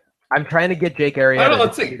respond? I'm trying to get Jake Arrieta.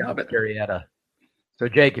 Let's see. Arrieta. So,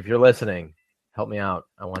 Jake, if you're listening, help me out.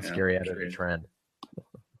 I want Arrieta to trend.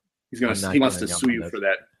 He wants to sue you for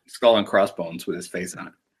that skull and crossbones with his face on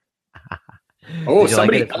it. Oh,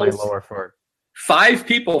 somebody else. 5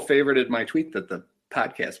 people favorited my tweet that the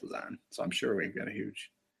podcast was on, so I'm sure we've got a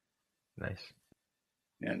huge. Nice.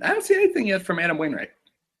 And I don't see anything yet from Adam Wainwright.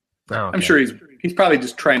 Oh, okay. I'm sure he's probably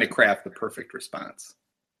just trying to craft the perfect response.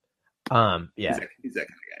 Yeah, he's that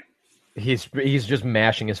kind of guy. He's just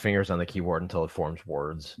mashing his fingers on the keyboard until it forms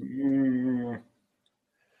words.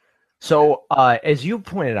 So, as you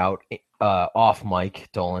pointed out off mic,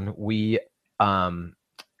 Dolan, we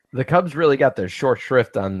the Cubs really got their short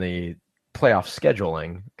shrift on the playoff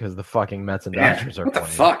scheduling because the fucking Mets and Dodgers are what playing.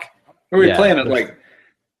 The fuck? Are we playing at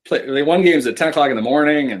one game's at 10 o'clock in the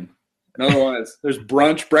morning, and another one is there's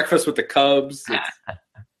breakfast with the Cubs. So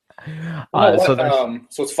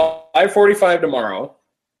it's 5:45 tomorrow.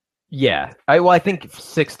 Yeah, I think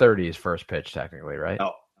 6:30 is first pitch technically, right?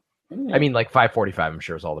 Oh, I mean, like 5:45. I'm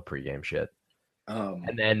sure is all the pregame shit,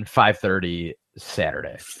 and then 5:30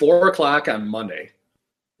 Saturday, 4 o'clock on Monday,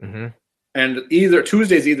 and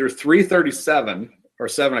Tuesday's either 3:37 or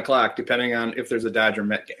 7 o'clock, depending on if there's a Dodger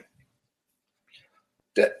Met game.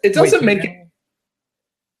 It doesn't make it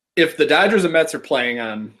if the Dodgers and Mets are playing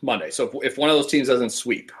on Monday. So if one of those teams doesn't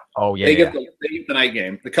sweep, they get the night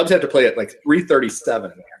game. The Cubs have to play at like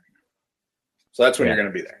 3:37. So that's when you're going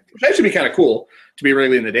to be there. Which actually be kind of cool to be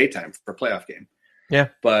really in the daytime for a playoff game. Yeah.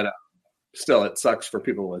 But still, it sucks for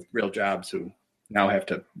people with real jobs who now have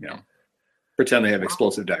to, pretend they have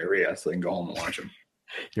explosive diarrhea so they can go home and watch them.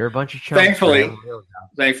 You're a bunch of chumps.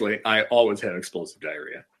 Thankfully, I always have explosive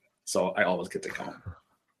diarrhea. So I always get to come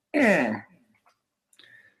home.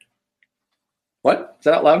 What? Is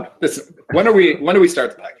that out loud? When do we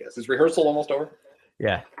start the podcast? Is rehearsal almost over?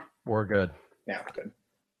 Yeah, we're good. Yeah, good.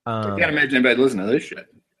 I can't imagine anybody listening to this shit.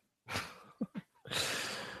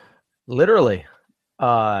 Literally.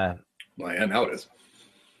 Well, yeah, now it is.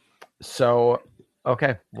 So,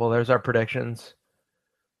 okay. Well, there's our predictions.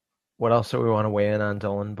 What else do we want to weigh in on,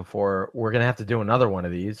 Dylan, before we're going to have to do another one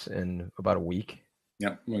of these in about a week? Yeah,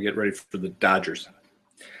 I'm going to get ready for the Dodgers.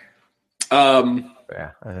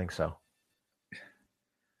 Yeah, I think so.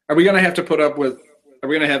 Are we going to have to put up with – are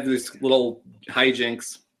we going to have these little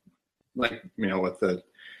hijinks, like, with the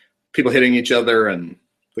people hitting each other and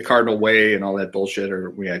the Cardinal way and all that bullshit, or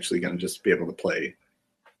are we actually going to just be able to play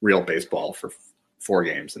real baseball for 4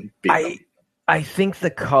 games and beat them? I think the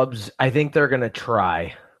Cubs – I think they're going to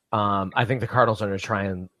try. I think the Cardinals are going to try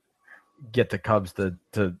and get the Cubs to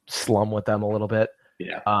slum with them a little bit.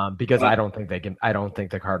 Yeah. Because I don't think they can. I don't think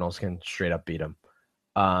the Cardinals can straight up beat them.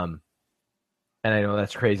 And I know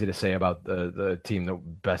that's crazy to say about the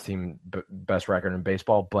best record in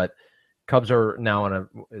baseball, but Cubs are now on a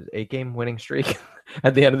 8-game winning streak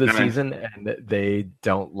at the end of the season, and they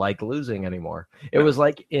don't like losing anymore. It was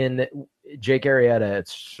like in Jake Arrieta at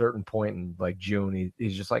a certain point in like June,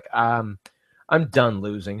 he's just like, I'm done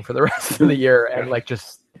losing for the rest of the year, and like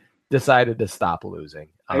just decided to stop losing.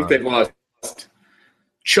 I think they've lost.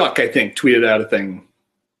 Chuck, I think, tweeted out a thing.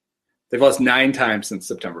 They've lost 9 times since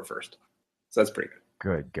September 1st. So that's pretty good.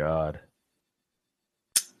 Good God.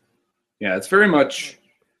 Yeah, it's very much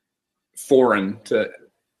foreign to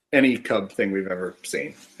any Cub thing we've ever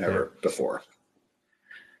seen before.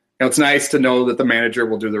 It's nice to know that the manager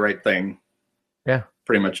will do the right thing. Yeah.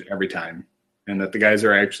 Pretty much every time. And that the guys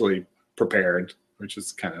are actually prepared, which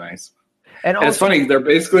is kind of nice. And it's funny, they're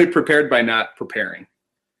basically prepared by not preparing.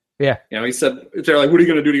 Yeah. He said, they're like, what are you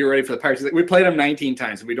going to do to get ready for the Pirates? He's like, we played them 19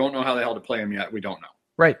 times. And we don't know how the hell to play them yet. We don't know.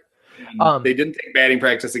 Right. They didn't take batting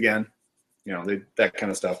practice again. That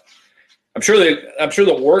kind of stuff. I'm sure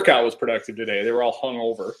the workout was productive today. They were all hung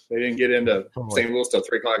over. They didn't get into St. Louis till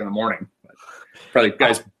 3 o'clock in the morning. Probably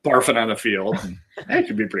guys barfing on the field. That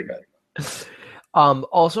should be pretty good.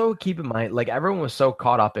 Also, keep in mind, like everyone was so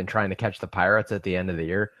caught up in trying to catch the Pirates at the end of the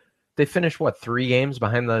year. They finished 3 games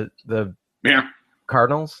behind the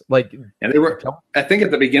Cardinals. And they were. I think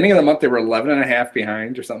at the beginning of the month they were 11.5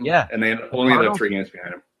 behind or something. Yeah, and they only ended up 3 games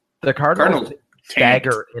behind them. The Cardinals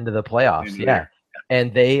stagger into the playoffs. Yeah.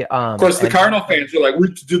 And they, of course, the Cardinal fans are like, we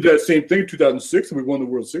did that same thing in 2006 and we won the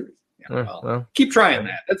World Series. Yeah, keep trying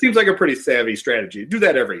that. That seems like a pretty savvy strategy. Do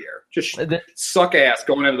that every year. Just suck ass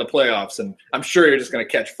going into the playoffs, and I'm sure you're just going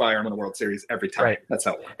to catch fire in the World Series every time. Right. That's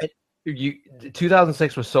how it works.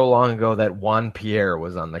 2006 was so long ago that Juan Pierre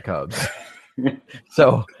was on the Cubs.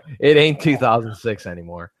 So it ain't 2006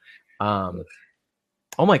 anymore. Oh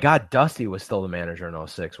my God, Dusty was still the manager in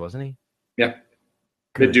 06, wasn't he? Yeah.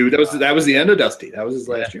 Good dude. That was the end of Dusty. That was his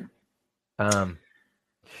last year.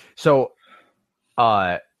 So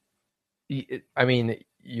I mean,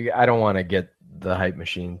 I don't want to get the hype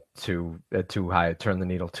machine too high, turn the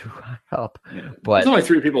needle too high up. Yeah. But there's only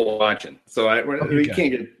 3 people watching, so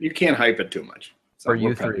you can't hype it too much. So for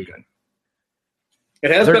you 3, good.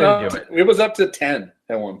 It has been up. It was up to 10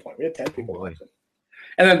 at one point. We had 10 people watching,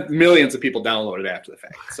 and then millions of people downloaded after the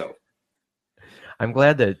fact. So I'm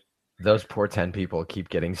glad that those poor 10 people keep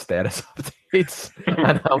getting status updates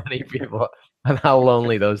on how many people, on how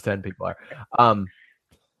lonely those 10 people are.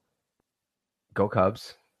 Go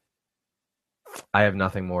Cubs. I have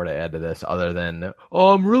nothing more to add to this other than,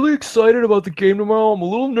 I'm really excited about the game tomorrow. I'm a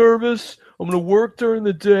little nervous. I'm going to work during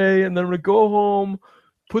the day, and then I'm going to go home,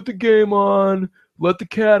 put the game on, let the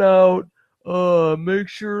cat out, make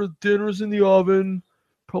sure dinner's in the oven,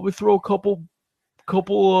 probably throw a couple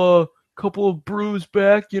of brews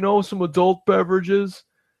back, some adult beverages.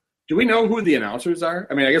 Do we know who the announcers are?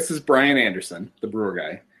 I mean, I guess this is Brian Anderson, the Brewer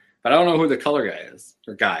guy, but I don't know who the color guy is,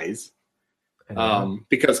 or guys.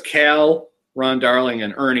 Because Cal, Ron Darling,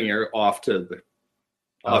 and Ernie are off to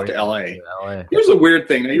LA. Here's a weird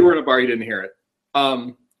thing. Now, you were in a bar, you didn't hear it.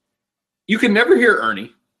 You can never hear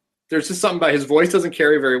Ernie. There's just something about his voice doesn't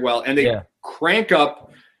carry very well, and they crank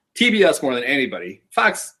up TBS more than anybody.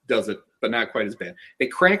 Fox does it, but not quite as bad. They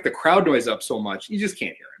crank the crowd noise up so much, you just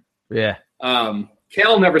can't hear him. Yeah.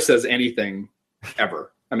 Cal never says anything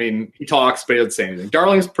ever. I mean, he talks, but he doesn't say anything.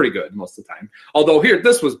 Darling's pretty good most of the time. Although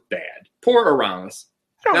this was bad. Poor Aramis.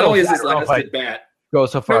 Not only is his last at bat. Go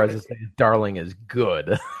so far as to say Darling is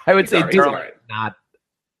good. I would say Darling is not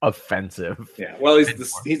offensive. Yeah, well,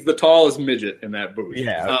 he's the tallest midget in that booth.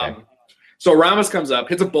 Yeah. Okay. So Aramis comes up,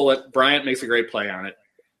 hits a bullet. Bryant makes a great play on it.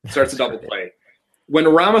 Starts a double play. When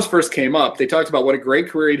Aramis first came up, they talked about what a great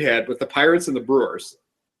career he'd had with the Pirates and the Brewers.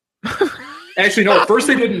 Actually, no. At first,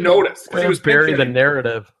 they didn't notice. He was burying the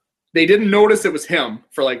narrative. They didn't notice it was him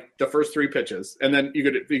for like the first 3 pitches, and then you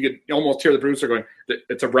could almost hear the producer going,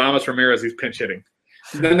 "It's Aramis Ramirez. He's pinch hitting."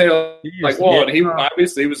 And then they're like, "Whoa!" And he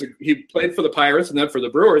obviously he played for the Pirates and then for the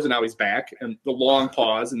Brewers, and now he's back. And the long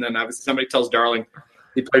pause, and then obviously somebody tells Darling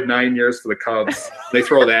he played 9 years for the Cubs. They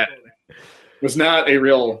throw that. It was not a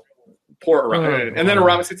real poor Aramis. And then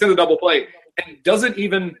Aramis hits in the double play and doesn't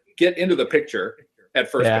even get into the picture at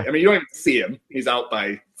first. Yeah. I mean, you don't even see him. He's out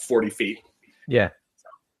by 40 feet. Yeah.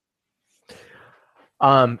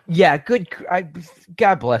 Good.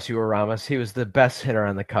 God bless you, Aramis. He was the best hitter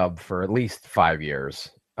on the Cub for at least 5 years.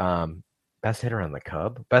 Best hitter on the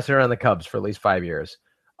Cub? Best hitter on the Cubs for at least 5 years.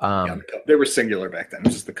 They were singular back then. It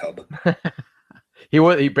was just the Cub.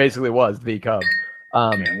 He basically was the Cub.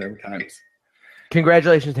 There were times.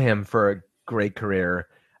 Congratulations to him for a great career.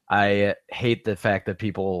 I hate the fact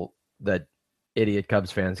that idiot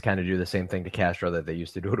Cubs fans kind of do the same thing to Castro that they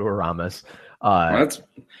used to do to Aramis. The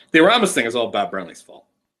Aramis thing is all Bob Brenly's fault.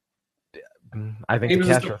 I think the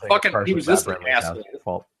Castro thing he was just an asshole.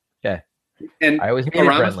 Fault. Yeah. And I always hated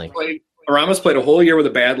Brenly. Aramis played a whole year with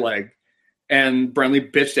a bad leg, and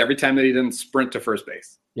Brenly bitched every time that he didn't sprint to first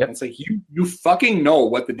base. Yep. And it's like, you fucking know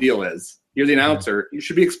what the deal is. You're the announcer. You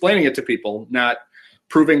should be explaining it to people, not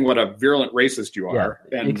proving what a virulent racist you are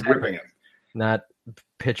and ripping him. Not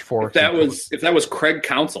pitchforks. If that was Craig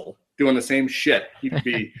Counsell doing the same shit, he'd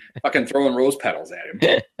be fucking throwing rose petals at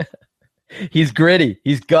him. He's gritty.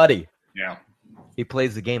 He's gutty. Yeah. He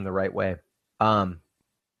plays the game the right way.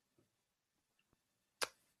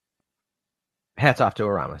 Hats off to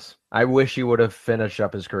Aramis. I wish he would have finished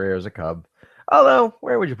up his career as a Cub. Although,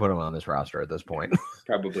 where would you put him on this roster at this point?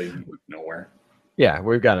 Probably nowhere. Yeah,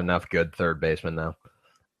 we've got enough good third basemen now.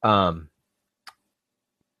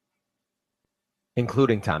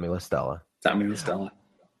 Including Tommy La Stella.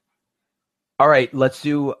 All right, let's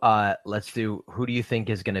do who do you think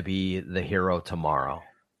is going to be the hero tomorrow?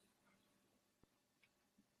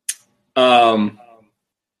 I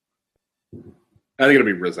think it'll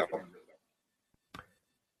be Rizzo.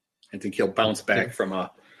 I think he'll bounce back from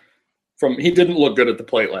he didn't look good at the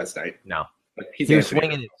plate last night. No. But he was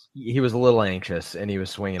swinging. He was a little anxious, and he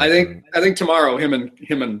was swinging. I think tomorrow him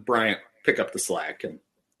and Bryant pick up the slack and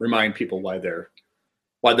remind people why the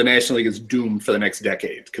National League is doomed for the next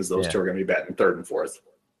decade, because those two are going to be batting third and fourth.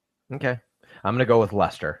 Okay, I'm going to go with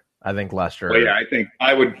Lester. I think Lester. Well, yeah, I think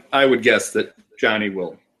I would guess that Johnny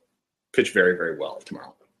will pitch very, very well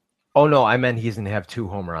tomorrow. Oh no, I meant he's going to have 2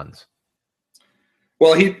 home runs.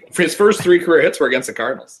 Well, his first 3 career hits were against the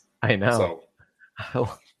Cardinals. I know. So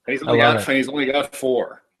And he's only got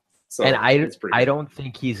 4. So and I don't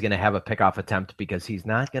think he's going to have a pickoff attempt because he's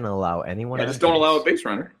not going to allow anyone. Yeah, just don't allow a base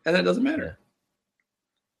runner, and that doesn't matter. Yeah.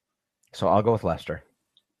 So I'll go with Lester.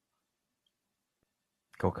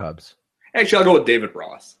 Go Cubs. Actually, I'll go with David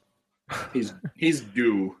Ross. He's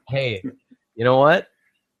due. Hey, you know what?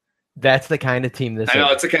 That's the kind of team this is. I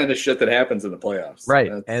know, it's the kind of shit that happens in the playoffs.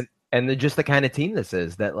 Right. And just the kind of team this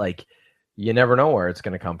is that, like, you never know where it's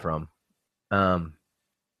going to come from.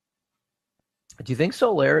 Do you think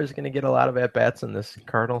Soler is going to get a lot of at-bats in this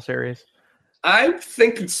Cardinal series? I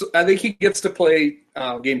think he gets to play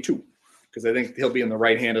game 2 because I think he'll be in the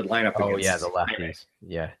right-handed lineup. Oh, yeah, the lefties.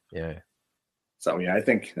 Yeah. So, yeah, I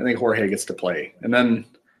think Jorge gets to play. And then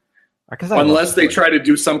unless they try to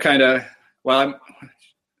do some kind of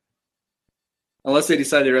unless they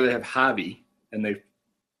decide they'd rather have Javi and they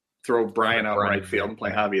throw Brian out in right field and play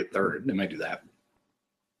Javi at third, they might do that.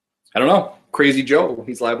 I don't know. Crazy Joe,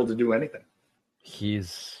 he's liable to do anything.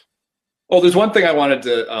 There's one thing I wanted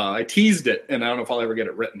to I teased it, and I don't know if I'll ever get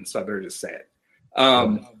it written, so I better just say it.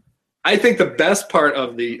 I think the best part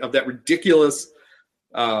of that ridiculous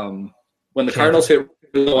when the Cardinals hit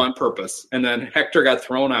Rizzo on purpose, and then Hector got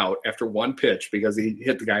thrown out after one pitch because he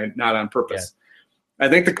hit the guy not on purpose. Yeah. I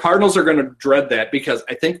think the Cardinals are going to dread that because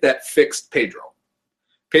I think that fixed Pedro.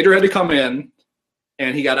 Pedro had to come in,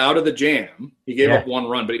 and he got out of the jam. He gave up 1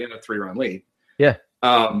 run, but he had a 3-run lead. Yeah.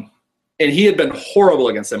 And he had been horrible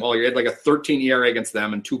against them all year. He had like a 13 ERA against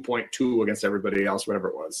them and 2.2 against everybody else, whatever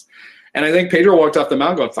it was. And I think Pedro walked off the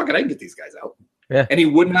mound going, fuck it, I can get these guys out. Yeah. And he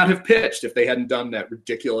would not have pitched if they hadn't done that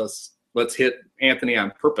ridiculous, let's hit Anthony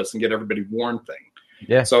on purpose and get everybody worn thing.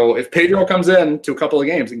 Yeah. So if Pedro comes in to a couple of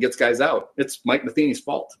games and gets guys out, it's Mike Matheny's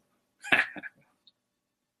fault.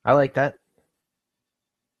 I like that.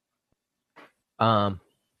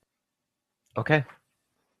 Okay.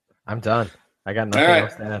 I'm done. I got nothing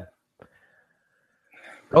else to add.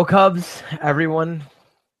 Go Cubs, everyone.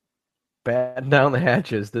 Batten down the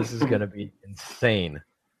hatches. This is going to be insane.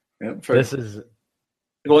 Yep,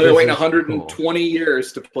 they're waiting 120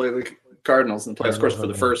 years to play the Cardinals and play, of course, for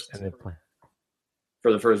the first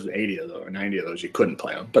 80 of those or 90 of those, you couldn't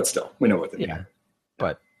play them. But still, we know what they mean. Yeah,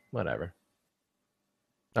 but whatever.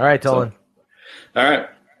 All right, Dolan. All right.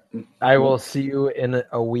 I will see you in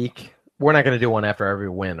a week. We're not going to do one after every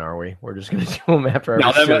win, are we? We're just going to do them after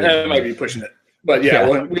every series. That might be pushing it. But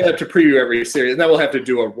we have to preview every series, and then we'll have to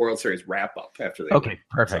do a World Series wrap-up after that. Okay,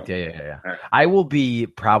 perfect. So, yeah. Right. I will be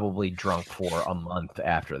probably drunk for a month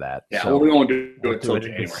after that. Yeah, so we won't do it until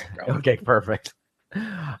January. Okay, perfect.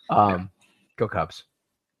 Go Cubs.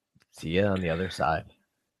 See you on the other side.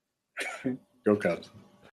 Go Cubs.